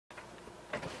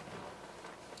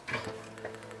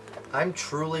I'm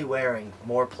truly wearing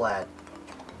more plaid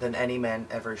than any man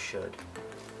ever should.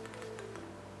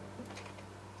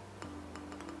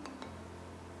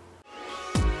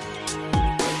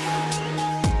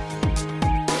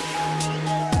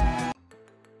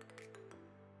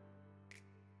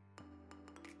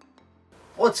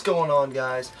 What's going on,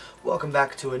 guys? Welcome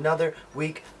back to another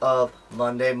week of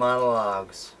Monday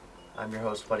Monologues. I'm your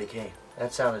host, Buddy Caine.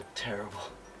 That sounded terrible.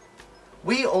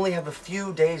 We only have a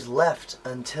few days left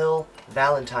until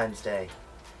Valentine's Day.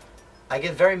 I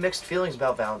get very mixed feelings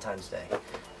about Valentine's Day.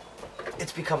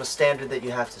 It's become a standard that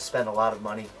you have to spend a lot of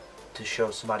money to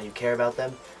show somebody you care about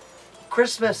them.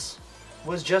 Christmas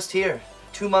was just here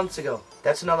 2 months ago.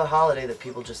 That's another holiday that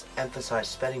people just emphasize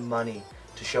spending money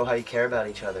to show how you care about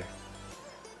each other.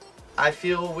 I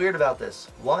feel weird about this.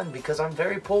 1, because I'm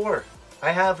very poor.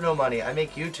 I have no money. I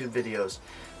make YouTube videos.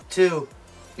 2,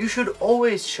 you should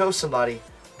always show somebody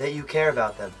that you care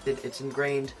about them. It's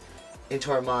ingrained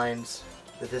into our minds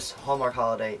that this Hallmark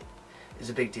holiday is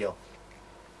a big deal.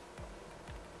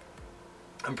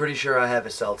 I'm pretty sure I have a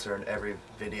seltzer in every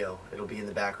video. It'll be in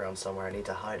the background somewhere. I need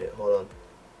to hide it. Hold on.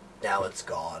 Now it's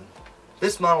gone.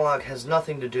 This monologue has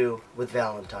nothing to do with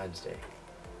Valentine's Day.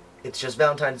 It's just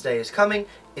Valentine's Day is coming.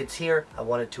 It's here. I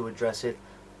wanted to address it.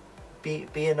 Be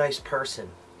a nice person.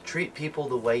 Treat people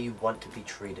the way you want to be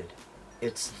treated.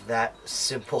 It's that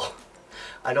simple.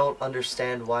 I don't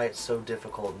understand why it's so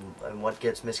difficult and what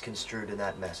gets misconstrued in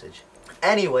that message.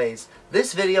 Anyways,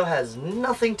 this video has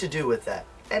nothing to do with that.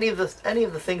 Any of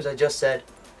the things I just said,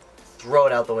 throw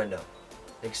it out the window.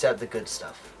 Except the good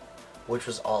stuff, which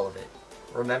was all of it.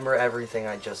 Remember everything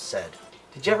I just said.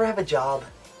 Did you ever have a job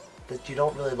that you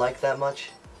don't really like that much?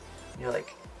 You're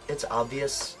like, it's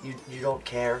obvious, you don't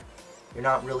care, you're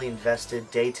not really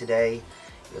invested day to day,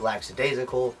 you're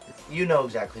lackadaisical, you know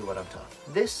exactly what I'm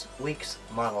talking. This week's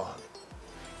monologue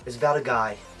is about a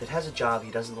guy that has a job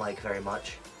he doesn't like very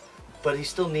much, but he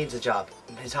still needs a job.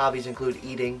 His hobbies include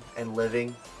eating and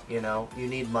living, you know, you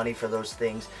need money for those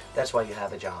things, that's why you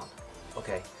have a job,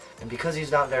 okay? And because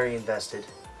he's not very invested,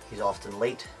 he's often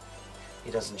late,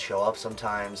 he doesn't show up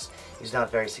sometimes, he's not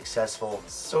very successful,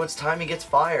 so it's time he gets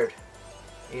fired,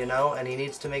 you know, and he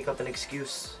needs to make up an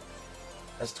excuse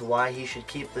as to why he should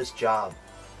keep this job.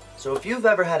 So if you've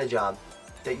ever had a job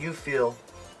that you feel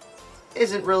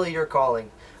isn't really your calling,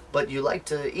 but you like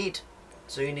to eat,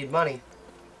 so you need money,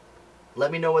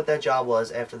 let me know what that job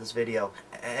was after this video,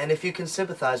 and if you can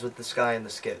sympathize with this guy in the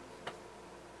skit.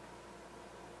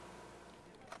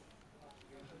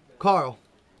 Carl,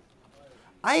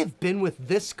 I have been with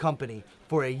this company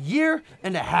for 1.5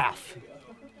 years.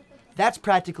 That's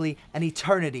practically an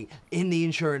eternity in the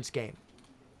insurance game.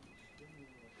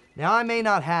 Now, I may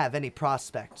not have any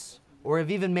prospects or have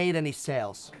even made any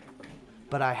sales,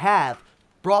 but I have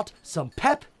brought some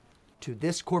pep to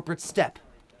this corporate step.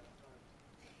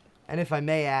 And if I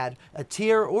may add, a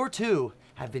tear or two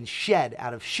have been shed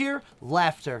out of sheer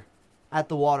laughter at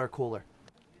the water cooler.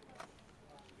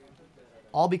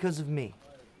 All because of me.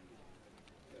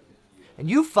 And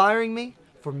you firing me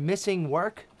for missing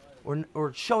work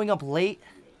or showing up late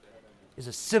is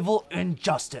a civil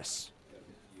injustice.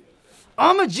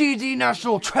 I'm a GD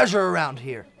national treasure around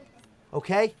here,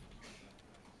 okay?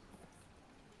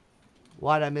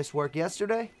 Why'd I miss work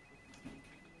yesterday?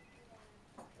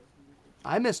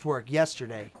 I missed work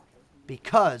yesterday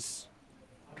because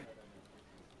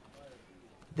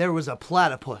there was a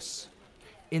platypus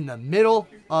in the middle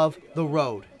of the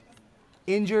road,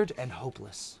 injured and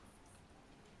hopeless.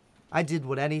 I did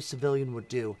what any civilian would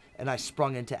do, and I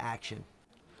sprung into action.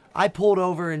 I pulled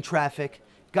over in traffic,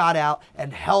 got out,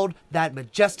 and held that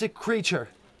majestic creature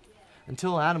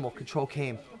until animal control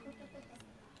came.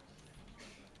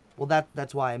 Well,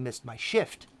 that's why I missed my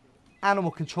shift. Animal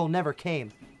control never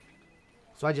came.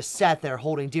 So I just sat there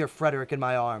holding dear Frederick in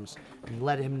my arms and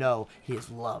let him know he is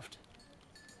loved.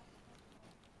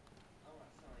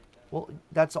 Well,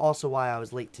 that's also why I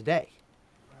was late today.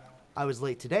 I was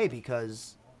late today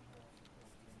because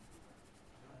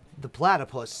the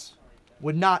platypus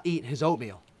would not eat his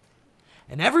oatmeal.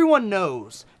 And everyone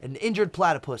knows an injured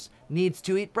platypus needs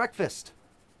to eat breakfast.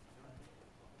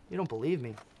 You don't believe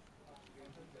me.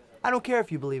 I don't care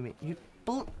if you believe me.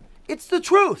 It's the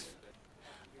truth.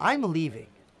 I'm leaving,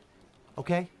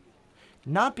 okay?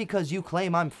 Not because you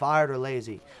claim I'm fired or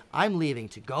lazy. I'm leaving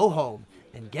to go home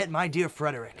and get my dear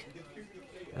Frederick.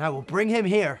 And I will bring him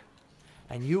here,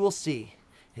 and you will see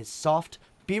his soft,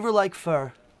 beaver-like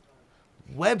fur,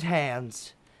 webbed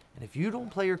hands, and if you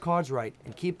don't play your cards right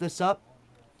and keep this up,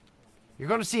 you're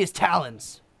going to see his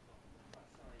talons.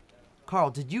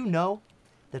 Carl, did you know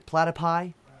that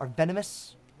platypi are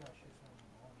venomous?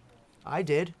 I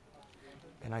did.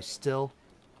 And I still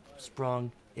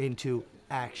sprung into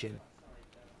action.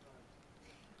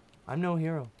 I'm no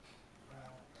hero.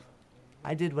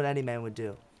 I did what any man would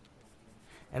do.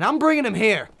 And I'm bringing him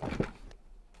here.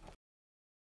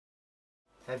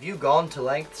 Have you gone to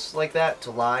lengths like that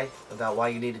to lie about why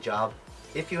you need a job?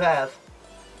 If you have,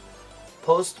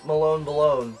 post Malone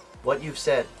below what you've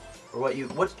said, or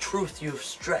what truth you've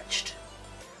stretched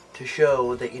to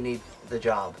show that you need the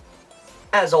job.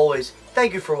 As always,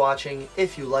 thank you for watching.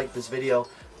 If you liked this video,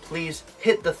 please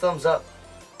hit the thumbs up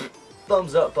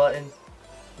button,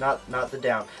 not the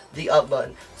down, the up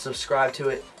button. Subscribe to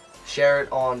it, share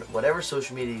it on whatever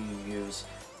social media you use,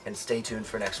 and stay tuned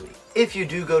for next week. If you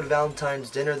do go to Valentine's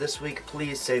dinner this week,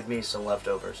 please save me some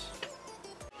leftovers.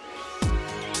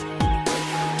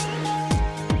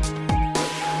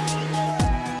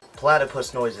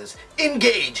 Platypus noises.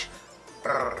 Engage!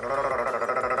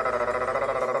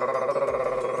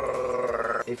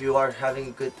 If you are having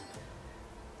a good...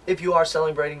 If you are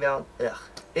celebrating Valentine...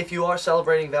 If you are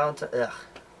celebrating Valentine...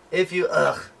 If you...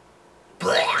 I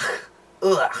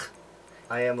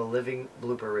am a living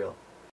blooper reel.